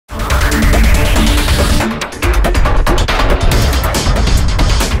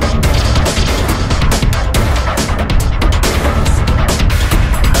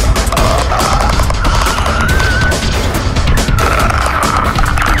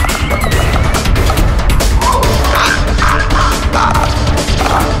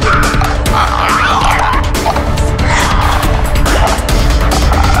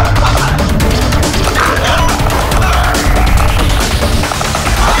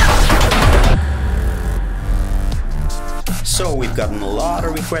So we've gotten a lot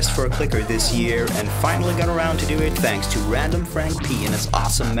of requests for a clicker this year and finally got around to do it thanks to Random Frank P and his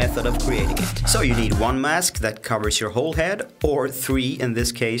awesome method of creating it. So you need one mask that covers your whole head, or 3 in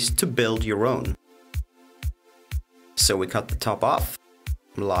this case, to build your own. So we cut the top off,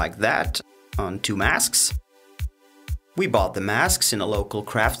 like that, on 2 masks. We bought the masks in a local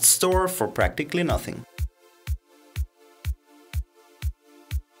craft store for practically nothing.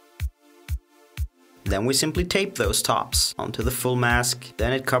 Then we simply tape those tops onto the full mask,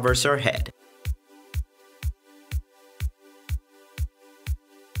 then it covers our head.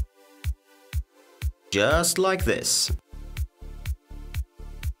 Just like this.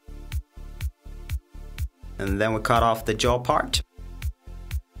 And then we cut off the jaw part.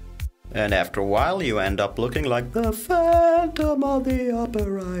 And after a while you end up looking like the Phantom of the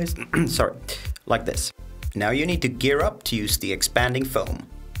Opera. Sorry, like this. Now you need to gear up to use the expanding foam.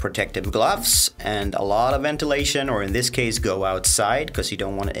 Protective gloves and a lot of ventilation, or in this case go outside because you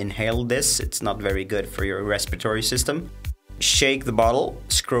don't want to inhale this, it's not very good for your respiratory system. Shake the bottle,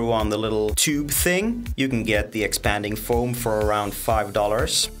 screw on the little tube thing, you can get the expanding foam for around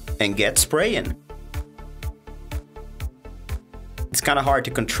 $5 and get spraying. It's kind of hard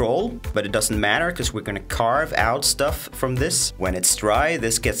to control, but it doesn't matter because we're gonna carve out stuff from this. When it's dry,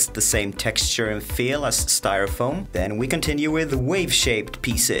 this gets the same texture and feel as styrofoam. Then we continue with wave-shaped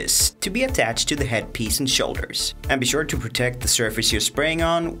pieces to be attached to the headpiece and shoulders. And be sure to protect the surface you're spraying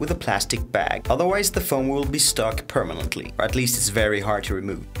on with a plastic bag, otherwise the foam will be stuck permanently, or at least it's very hard to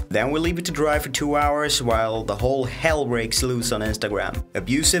remove. Then we'll leave it to dry for 2 hours while the whole hell breaks loose on Instagram.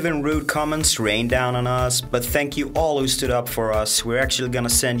 Abusive and rude comments rain down on us, but thank you all who stood up for us. We're actually gonna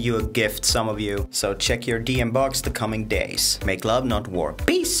send you a gift, some of you. So check your DM box the coming days. Make love, not war.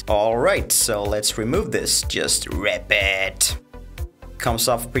 Peace! Alright, so let's remove this. Just rip it. Comes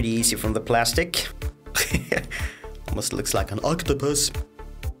off pretty easy from the plastic. Almost looks like an octopus.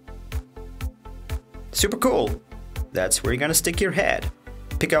 Super cool. That's where you're gonna stick your head.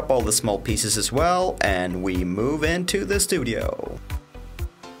 Pick up all the small pieces as well, and we move into the studio.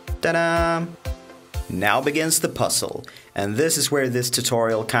 Ta-da! Now begins the puzzle, and this is where this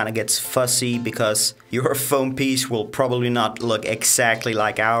tutorial kinda gets fussy because your foam piece will probably not look exactly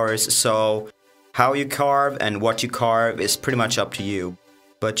like ours, so how you carve and what you carve is pretty much up to you.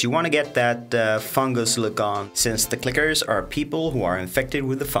 But you want to get that fungus look on, since the clickers are people who are infected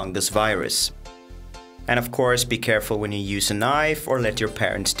with the fungus virus. And of course, be careful when you use a knife or let your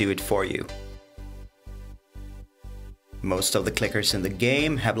parents do it for you. Most of the clickers in the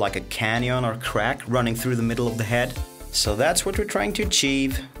game have like a canyon or crack running through the middle of the head. So that's what we're trying to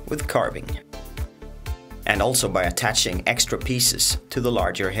achieve with carving. And also by attaching extra pieces to the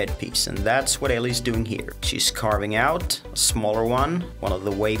larger headpiece. And that's what Ellie's doing here. She's carving out a smaller one of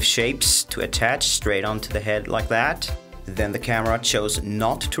the wave shapes to attach straight onto the head like that. Then the camera chose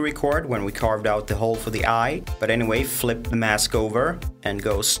not to record when we carved out the hole for the eye, but anyway, flip the mask over and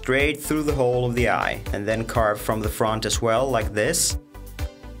go straight through the hole of the eye, and then carve from the front as well, like this.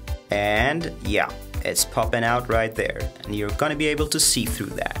 And yeah, it's popping out right there, and you're gonna be able to see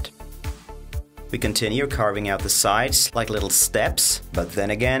through that. We continue carving out the sides like little steps, but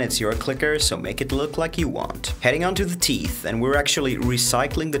then again it's your clicker, so make it look like you want. Heading on to the teeth, and we're actually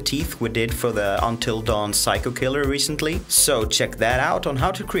recycling the teeth we did for the Until Dawn Psycho Killer recently, so check that out on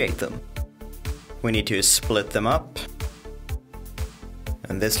how to create them. We need to split them up,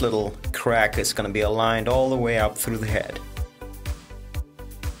 and this little crack is going to be aligned all the way up through the head.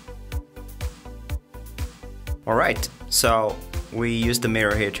 Alright, so we use the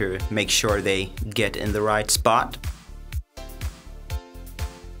mirror here to make sure they get in the right spot.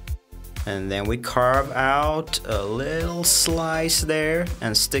 And then we carve out a little slice there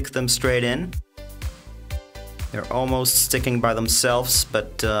and stick them straight in. They're almost sticking by themselves,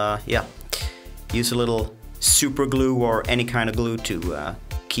 but yeah, use a little super glue or any kind of glue to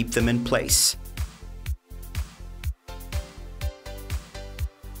keep them in place.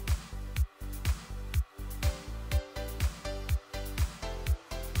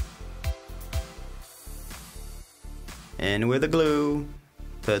 And with the glue,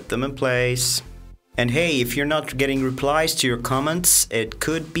 put them in place. And hey, if you're not getting replies to your comments, it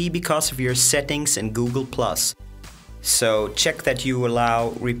could be because of your settings in Google+. So check that you allow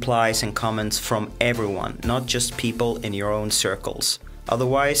replies and comments from everyone, not just people in your own circles.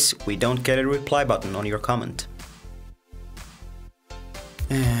 Otherwise, we don't get a reply button on your comment.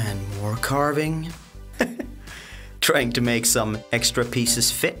 And more carving. Trying to make some extra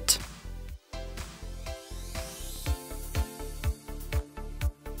pieces fit.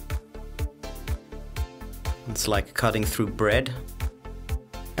 It's like cutting through bread.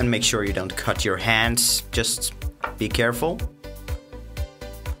 And make sure you don't cut your hands, just be careful.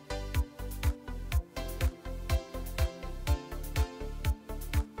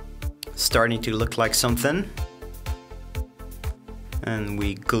 starting to look like something. And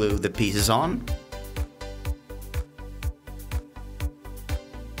we glue the pieces on.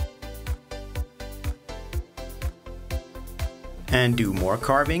 And do more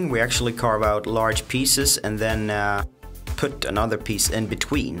carving. We actually carve out large pieces and then put another piece in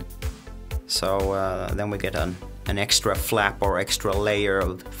between. So then we get an extra flap or extra layer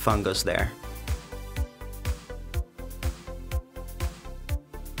of fungus there.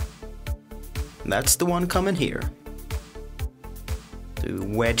 That's the one coming here. To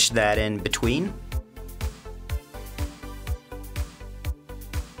wedge that in between.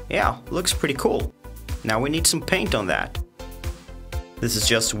 Yeah, looks pretty cool. Now we need some paint on that. This is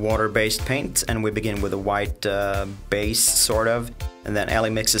just water-based paint, and we begin with a white base, sort of. And then Ellie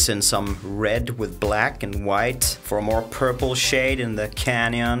mixes in some red with black and white for a more purple shade in the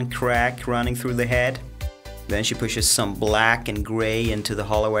canyon crack running through the head. Then she pushes some black and gray into the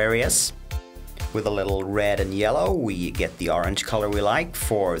hollow areas. With a little red and yellow, we get the orange color we like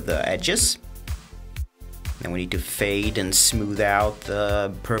for the edges. Then we need to fade and smooth out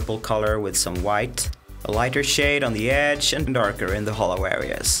the purple color with some white. A lighter shade on the edge and darker in the hollow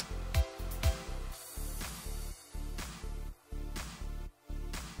areas.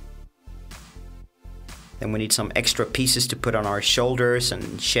 Then we need some extra pieces to put on our shoulders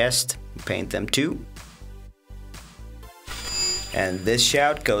and chest. Paint them too. And this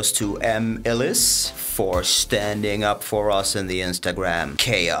shout goes to M. Illis for standing up for us in the Instagram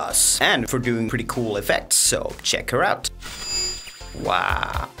chaos and for doing pretty cool effects, so check her out.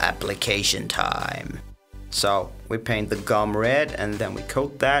 Wow, application time. So we paint the gum red and then we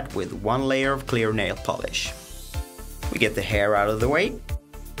coat that with one layer of clear nail polish. We get the hair out of the way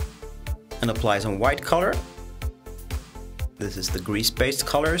and apply some white color. This is the grease-based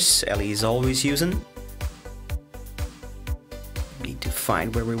colors Ellie is always using. We need to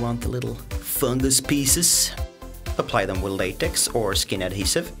find where we want the little fungus pieces. Apply them with latex or skin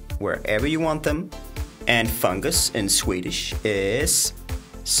adhesive, wherever you want them. And fungus in Swedish is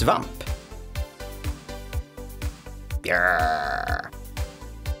svamp. Yeah.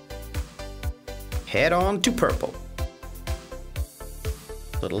 Head on to purple.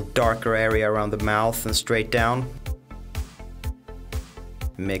 Little darker area around the mouth and straight down.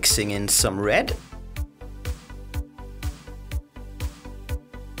 Mixing in some red.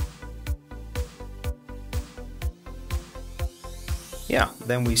 Yeah,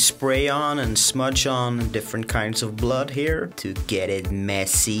 then we spray on and smudge on different kinds of blood here to get it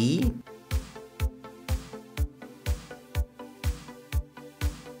messy.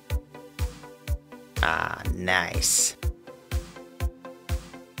 Ah, nice.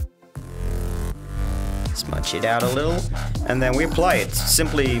 Smudge it out a little, and then we apply it.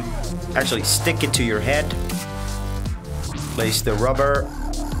 Simply, actually stick it to your head. Place the rubber.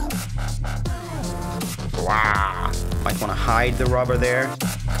 Wow. Might want to hide the rubber there.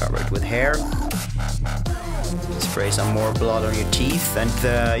 Cover it with hair. Spray some more blood on your teeth, and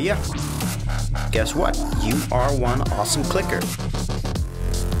yeah. Guess what? You are one awesome clicker.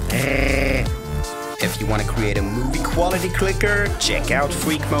 If you want to create a movie quality clicker, check out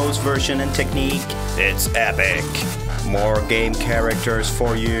freakmo's version and technique. It's epic. More game characters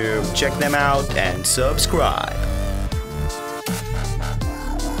for you. Check them out and subscribe.